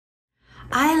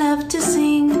I love to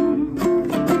sing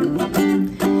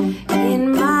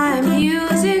in my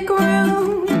music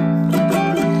room.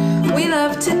 We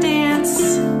love to dance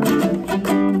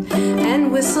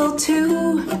and whistle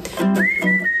too.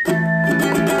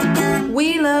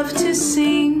 We love to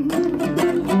sing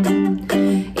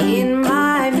in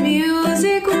my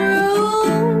music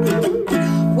room.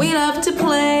 We love to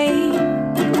play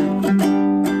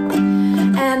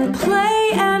and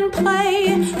play and play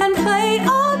and play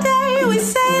all day. We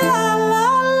say la la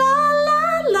la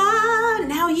la la.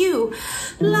 Now you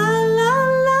la la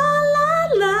la la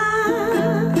la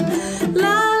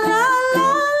la la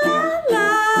la la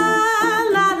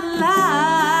la la.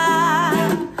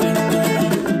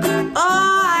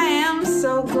 Oh, I am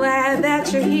so glad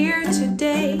that you're here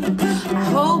today. I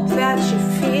hope that you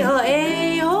feel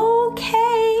a-okay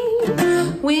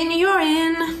when you're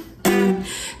in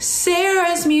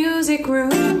Sarah's music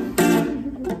room.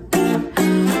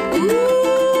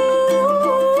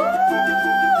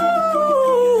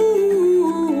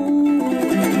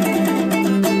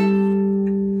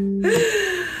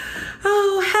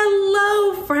 Oh,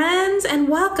 hello friends, and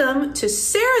welcome to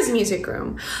Sarah's music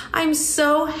room. I'm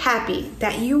so happy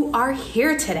that you are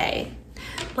here today.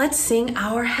 Let's sing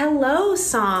our hello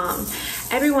song.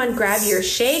 Everyone grab your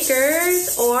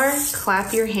shakers or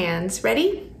clap your hands.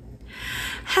 Ready?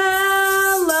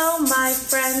 Hello, my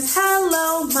friends.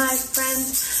 Hello, my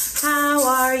friends. How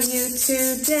are you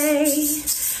today?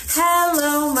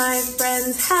 Hello, my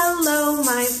friends. Hello,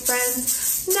 my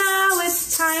friends. Now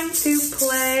it's time to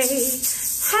play.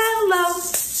 Hello,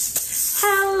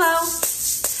 hello,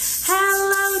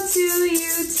 hello to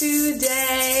you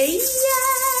today. Yay!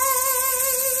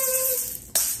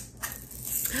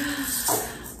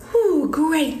 Whew,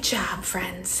 great job,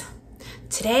 friends.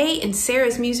 Today in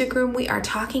Sarah's music room, we are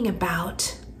talking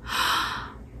about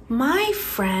my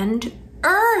friend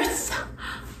Earth.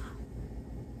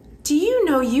 Do you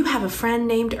know you have a friend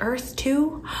named Earth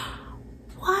too?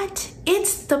 What?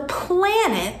 It's the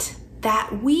planet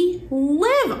that we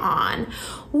live on.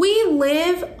 We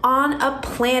live on a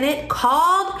planet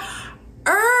called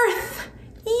Earth.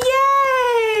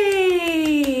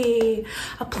 Yay!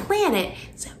 A planet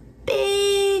is a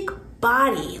big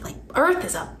body, like Earth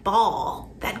is a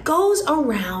ball that goes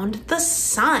around the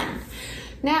sun.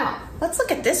 Now, let's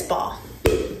look at this ball.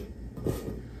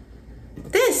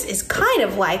 This is kind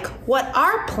of like what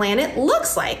our planet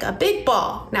looks like, a big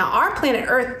ball. Now, our planet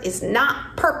Earth is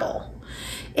not purple.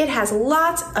 It has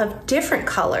lots of different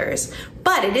colors,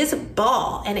 but it is a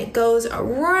ball and it goes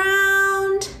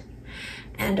around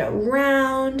and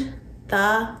around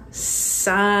the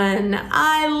sun.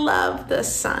 I love the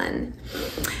sun.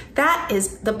 That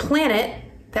is the planet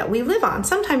that we live on.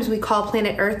 Sometimes we call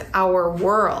planet Earth our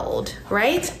world,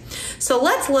 right? So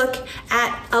let's look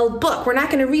at a book. We're not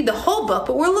going to read the whole book,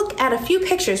 but we'll look at a few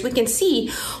pictures. We can see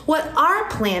what our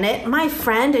planet, my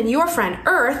friend and your friend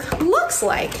Earth, looks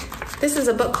like. This is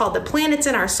a book called The Planets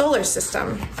in Our Solar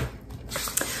System.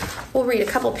 We'll read a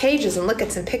couple pages and look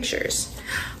at some pictures.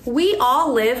 We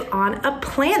all live on a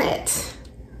planet.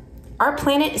 Our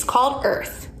planet is called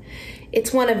Earth.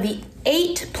 It's one of the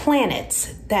 8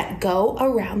 planets that go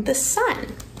around the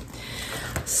sun.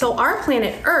 So our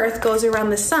planet Earth goes around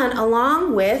the sun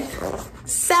along with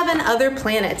 7 other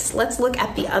planets. Let's look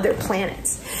at the other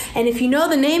planets. And if you know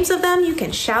the names of them, you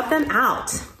can shout them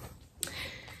out.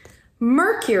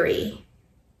 Mercury,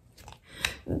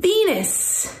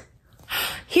 Venus.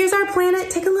 Here's our planet.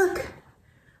 Take a look.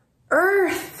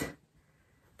 Earth.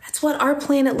 That's what our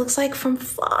planet looks like from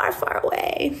far, far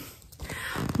away.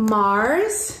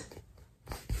 Mars,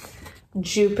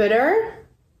 Jupiter,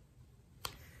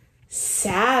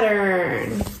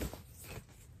 Saturn,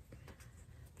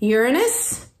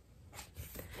 Uranus,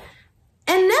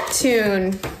 and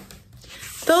Neptune.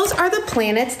 Those are the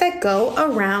planets that go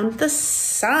around the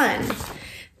sun.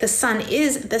 The sun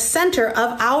is the center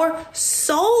of our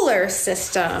solar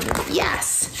system.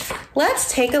 Yes.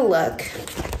 Let's take a look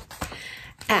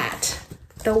at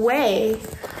the way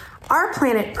our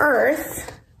planet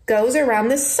Earth goes around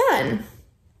the sun.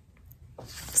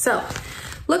 So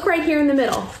look right here in the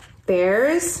middle.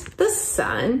 There's the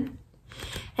sun,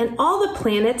 and all the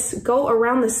planets go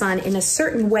around the sun in a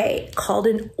certain way called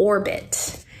an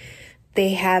orbit.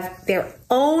 They have their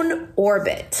own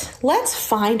orbit. Let's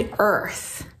find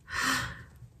Earth.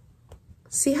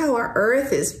 See how our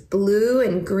Earth is blue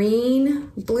and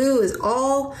green? Blue is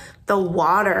all the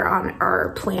water on our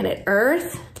planet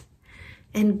Earth,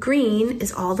 and green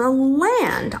is all the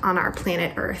land on our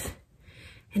planet Earth.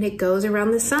 And it goes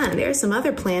around the sun. There's some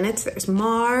other planets. There's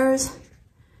Mars,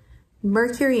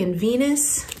 Mercury, and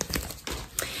Venus.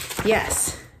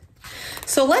 Yes.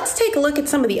 So let's take a look at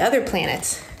some of the other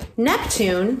planets.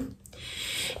 Neptune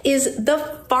is the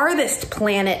farthest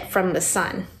planet from the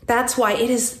sun. That's why it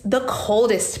is the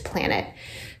coldest planet.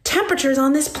 Temperatures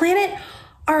on this planet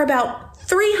are about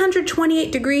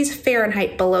 328 degrees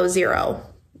Fahrenheit below zero.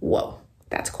 Whoa,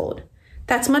 that's cold.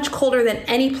 That's much colder than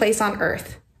any place on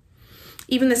Earth.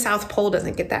 Even the South Pole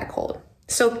doesn't get that cold.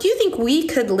 So do you think we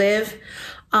could live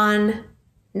on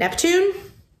Neptune?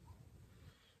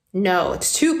 No,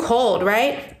 it's too cold,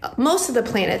 right? Most of the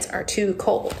planets are too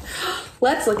cold.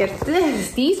 Let's look at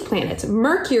this. These planets,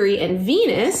 Mercury and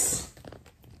Venus,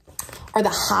 are the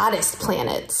hottest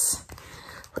planets.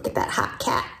 Look at that hot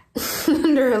cat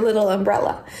under a little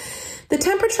umbrella. The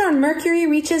temperature on Mercury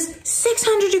reaches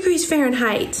 600 degrees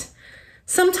Fahrenheit.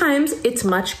 Sometimes it's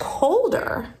much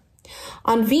colder.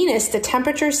 On Venus, the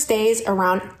temperature stays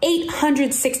around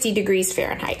 860 degrees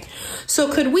Fahrenheit.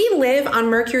 So could we live on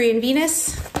Mercury and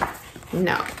Venus?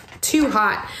 No, too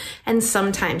hot and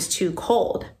sometimes too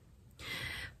cold.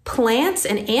 Plants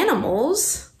and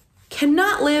animals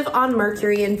cannot live on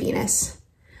Mercury and Venus.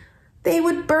 They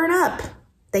would burn up.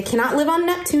 They cannot live on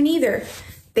Neptune either.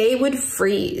 They would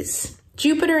freeze.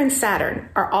 Jupiter and Saturn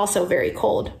are also very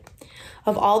cold.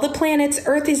 Of all the planets,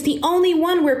 Earth is the only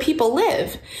one where people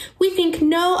live. We think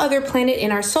no other planet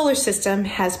in our solar system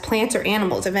has plants or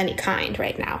animals of any kind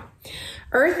right now.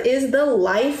 Earth is the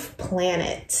life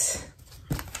planet.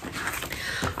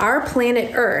 Our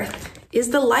planet Earth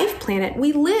is the life planet.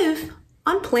 We live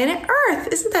on planet Earth.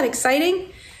 Isn't that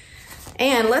exciting?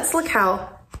 And let's look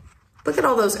at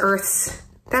all those Earths.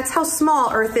 That's how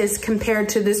small Earth is compared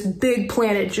to this big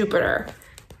planet Jupiter.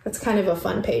 That's kind of a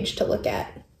fun page to look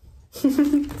at.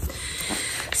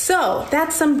 So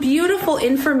that's some beautiful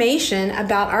information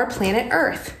about our planet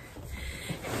Earth.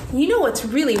 You know what's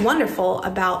really wonderful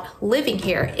about living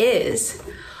here is,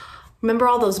 remember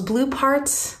all those blue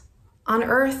parts on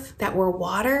Earth that were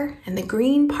water and the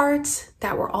green parts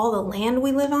that were all the land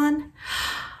we live on?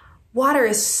 Water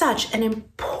is such an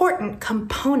important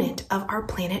component of our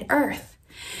planet Earth.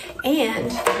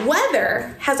 And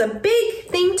weather has a big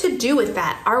thing to do with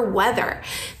that, our weather.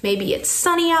 Maybe it's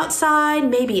sunny outside,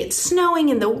 maybe it's snowing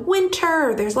in the winter,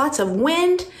 or there's lots of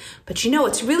wind. But you know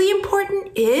what's really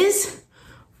important is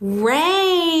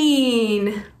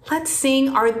rain. Let's sing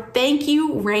our thank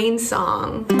you rain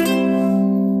song.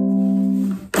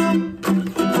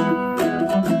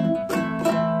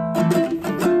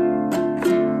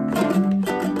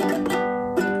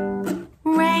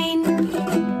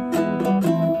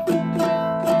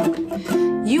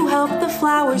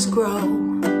 Flowers grow.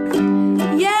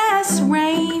 Yes,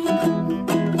 rain.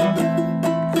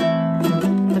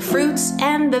 The fruits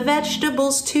and the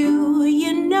vegetables too,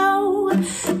 you know.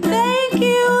 Thank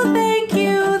you, thank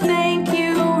you, thank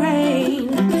you, rain.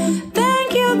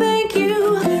 Thank you, thank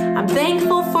you. I'm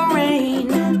thankful for rain.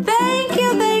 Thank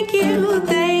you, thank you,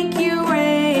 thank you,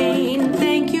 rain.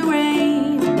 Thank you,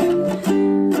 rain,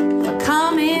 for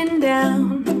coming down.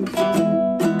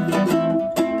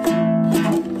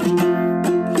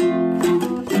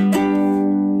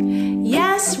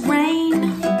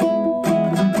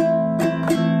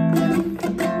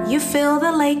 Fill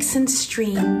the lakes and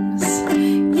streams.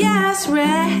 Yes,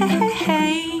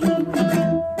 rain.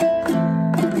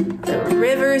 The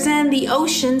rivers and the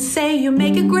oceans say you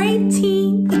make a great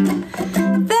team.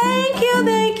 Thank you,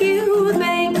 thank you,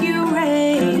 thank you,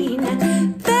 rain.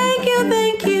 Thank you,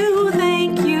 thank you,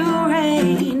 thank you,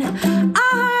 rain.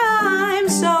 I'm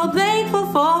so thankful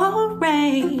for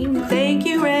rain. Thank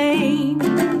you, rain,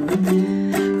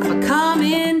 for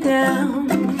coming down.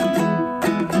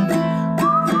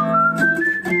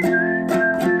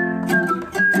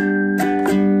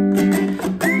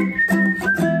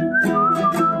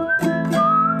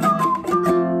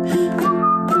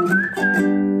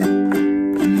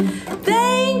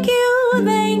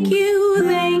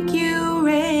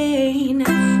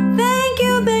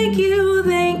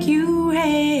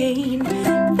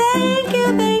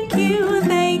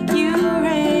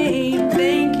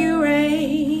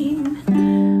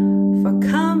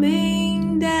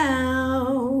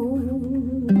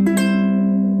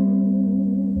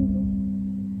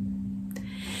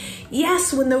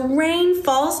 Yes, when the rain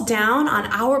falls down on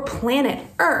our planet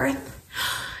Earth,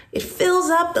 it fills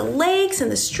up the lakes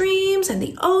and the streams and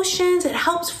the oceans. It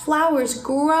helps flowers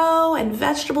grow and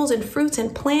vegetables and fruits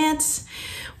and plants.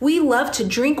 We love to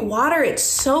drink water. It's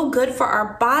so good for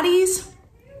our bodies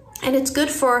and it's good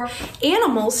for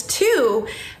animals too.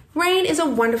 Rain is a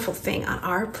wonderful thing on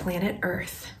our planet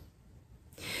Earth.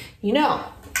 You know,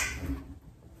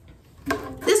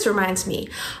 this reminds me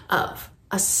of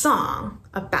a song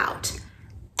about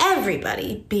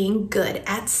everybody being good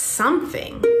at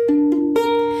something.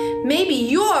 Maybe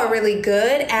you're really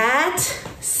good at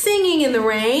singing in the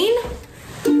rain.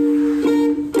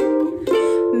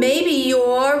 Maybe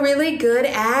you're really good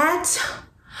at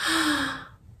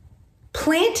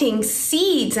planting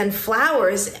seeds and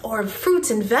flowers or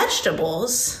fruits and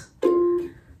vegetables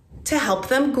to help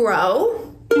them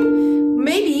grow.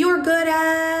 Maybe you're good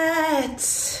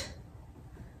at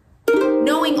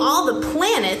knowing all the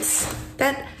planets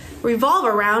that revolve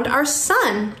around our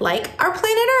sun, like our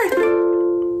planet Earth.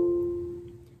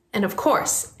 And of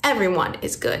course, everyone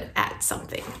is good at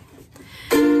something.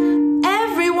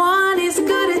 Everyone is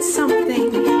good at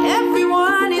something.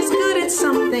 Everyone is good at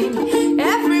something.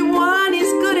 Everyone is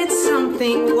good at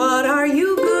something. What are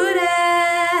you good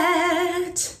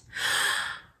at?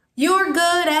 You're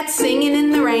good at singing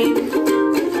in the rain,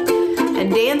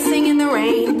 and dancing in the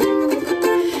rain,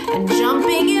 and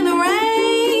jumping in the rain.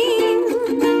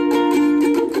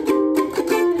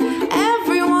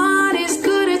 Everyone is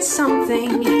good at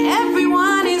something.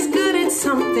 Everyone is good at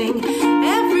something.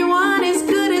 Everyone is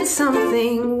good at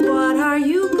something. What are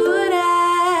you good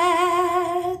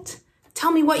at?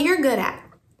 Tell me what you're good at.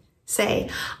 Say,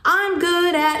 I'm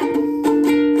good at.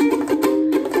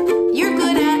 You're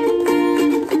good at.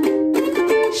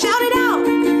 Shout it out.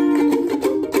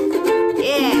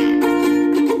 Yeah.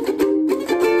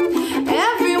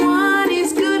 Everyone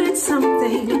is good at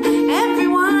something.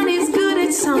 Everyone is good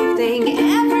at something.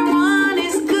 Everyone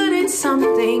is good at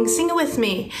something. Sing it with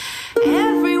me.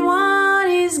 Everyone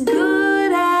is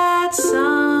good at something.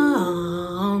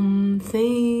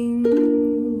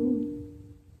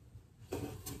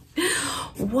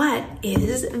 What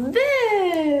is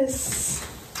this?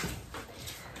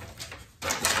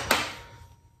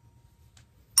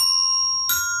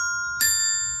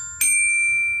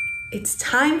 It's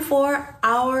time for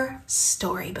our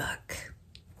storybook.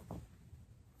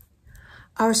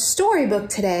 Our storybook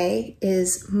today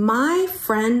is My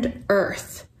Friend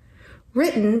Earth,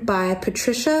 written by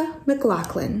Patricia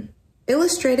McLaughlin,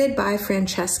 illustrated by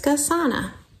Francesca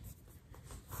Sana.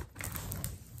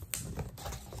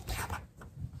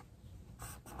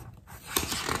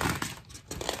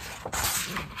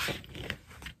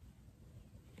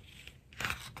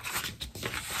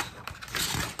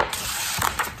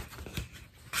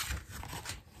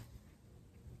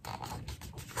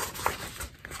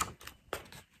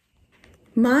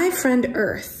 My friend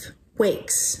Earth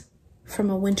wakes from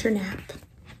a winter nap.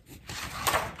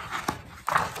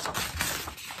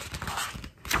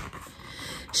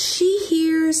 She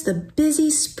hears the busy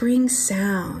spring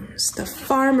sounds, the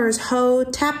farmer's hoe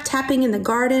tap-tapping in the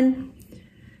garden,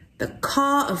 the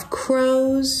caw of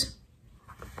crows.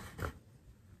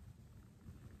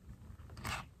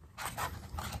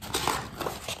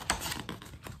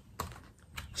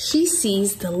 She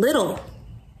sees the little,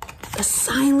 the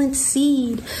silent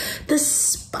seed, the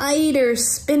spider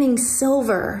spinning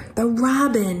silver, the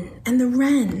robin and the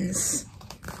wrens.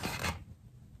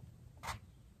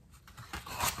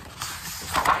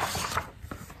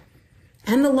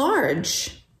 And the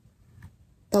large,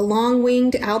 the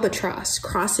long-winged albatross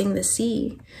crossing the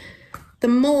sea, the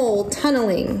mole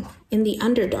tunneling in the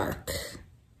underdark.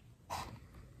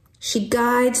 She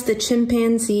guides the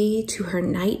chimpanzee to her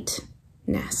night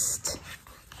nest.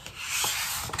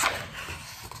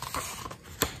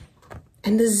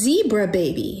 And the zebra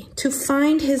baby to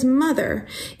find his mother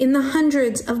in the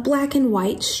hundreds of black and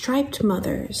white striped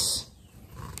mothers.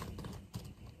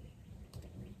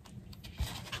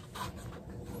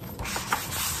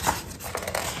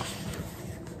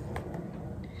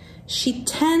 She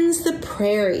tends the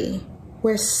prairie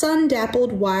where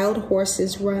sun-dappled wild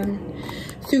horses run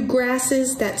through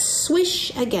grasses that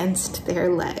swish against their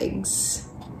legs.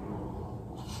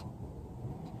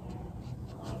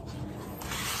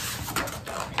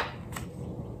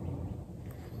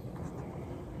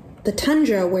 The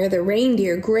tundra where the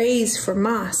reindeer graze for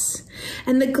moss,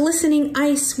 and the glistening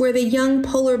ice where the young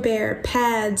polar bear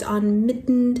pads on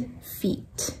mittened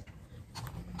feet.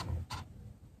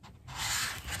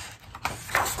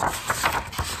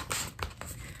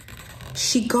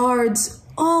 She guards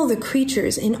all the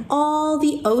creatures in all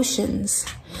the oceans,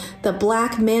 the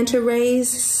black manta rays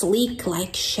sleek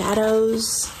like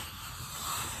shadows,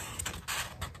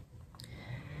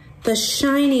 the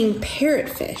shining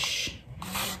parrotfish,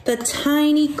 the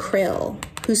tiny krill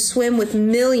who swim with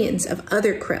millions of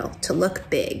other krill to look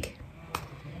big,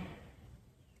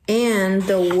 and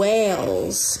the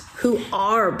whales who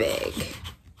are big.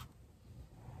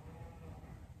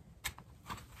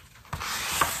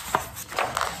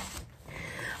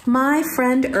 My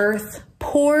friend Earth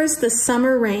pours the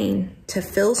summer rain to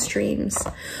fill streams,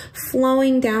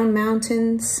 flowing down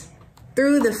mountains,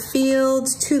 through the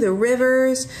fields, to the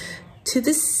rivers, to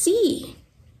the sea.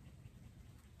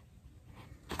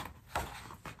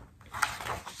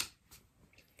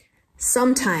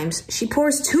 Sometimes she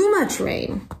pours too much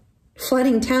rain,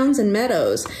 flooding towns and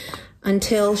meadows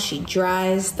until she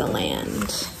dries the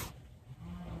land.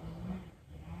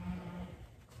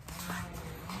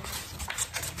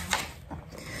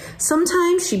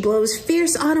 Sometimes she blows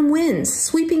fierce autumn winds,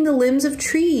 sweeping the limbs of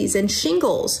trees and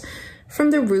shingles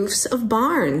from the roofs of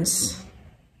barns.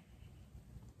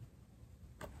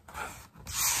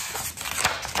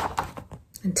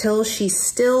 Until she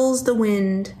stills the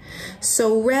wind,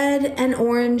 so red and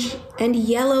orange and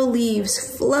yellow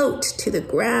leaves float to the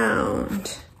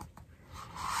ground.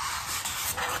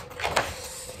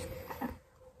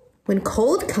 When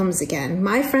cold comes again,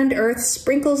 my friend Earth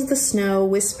sprinkles the snow,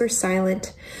 whisper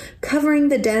silent, covering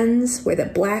the dens where the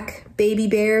black baby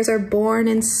bears are born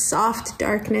in soft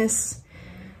darkness,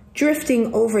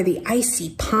 drifting over the icy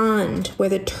pond where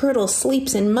the turtle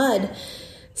sleeps in mud,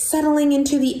 settling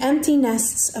into the empty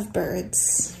nests of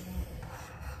birds.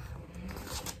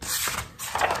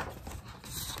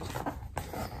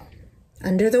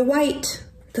 Under the white,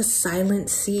 the silent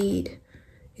seed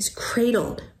is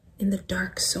cradled in the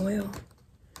dark soil,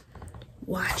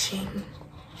 watching,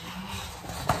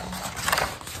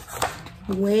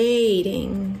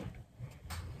 waiting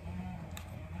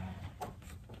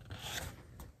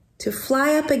to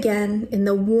fly up again in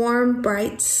the warm,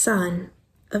 bright sun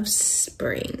of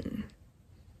spring.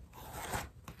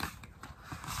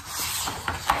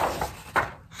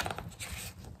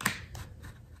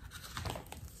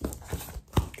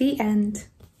 The end.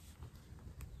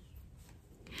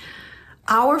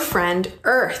 Our friend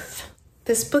Earth.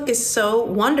 This book is so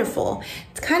wonderful.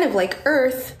 It's kind of like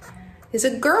Earth is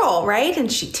a girl, right?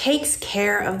 And she takes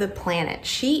care of the planet.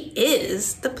 She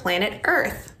is the planet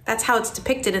Earth. That's how it's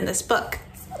depicted in this book.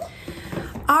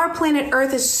 Our planet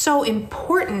Earth is so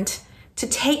important to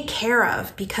take care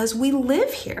of because we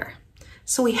live here.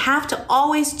 So we have to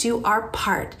always do our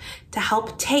part to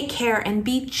help take care and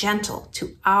be gentle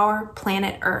to our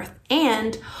planet Earth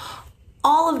and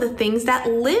all of the things that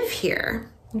live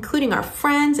here, including our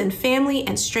friends and family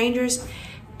and strangers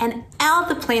and all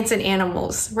the plants and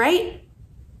animals, right?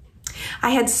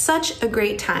 I had such a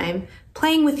great time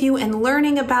playing with you and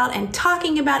learning about and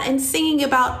talking about and singing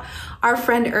about our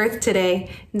friend Earth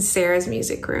today in Sarah's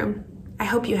music room. I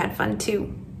hope you had fun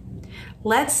too.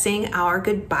 Let's sing our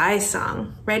goodbye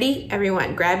song. Ready?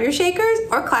 Everyone, grab your shakers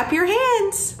or clap your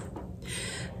hands.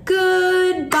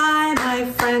 Goodbye,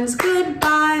 my friends,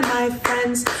 goodbye, my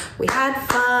friends. We had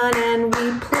fun and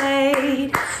we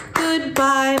played.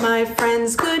 Goodbye, my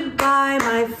friends, goodbye,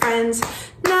 my friends.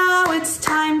 Now it's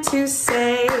time to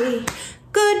say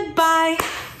goodbye,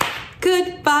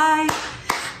 goodbye,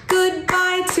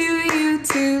 goodbye to you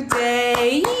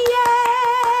today. Yay!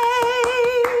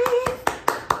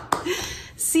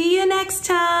 See you next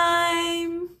time.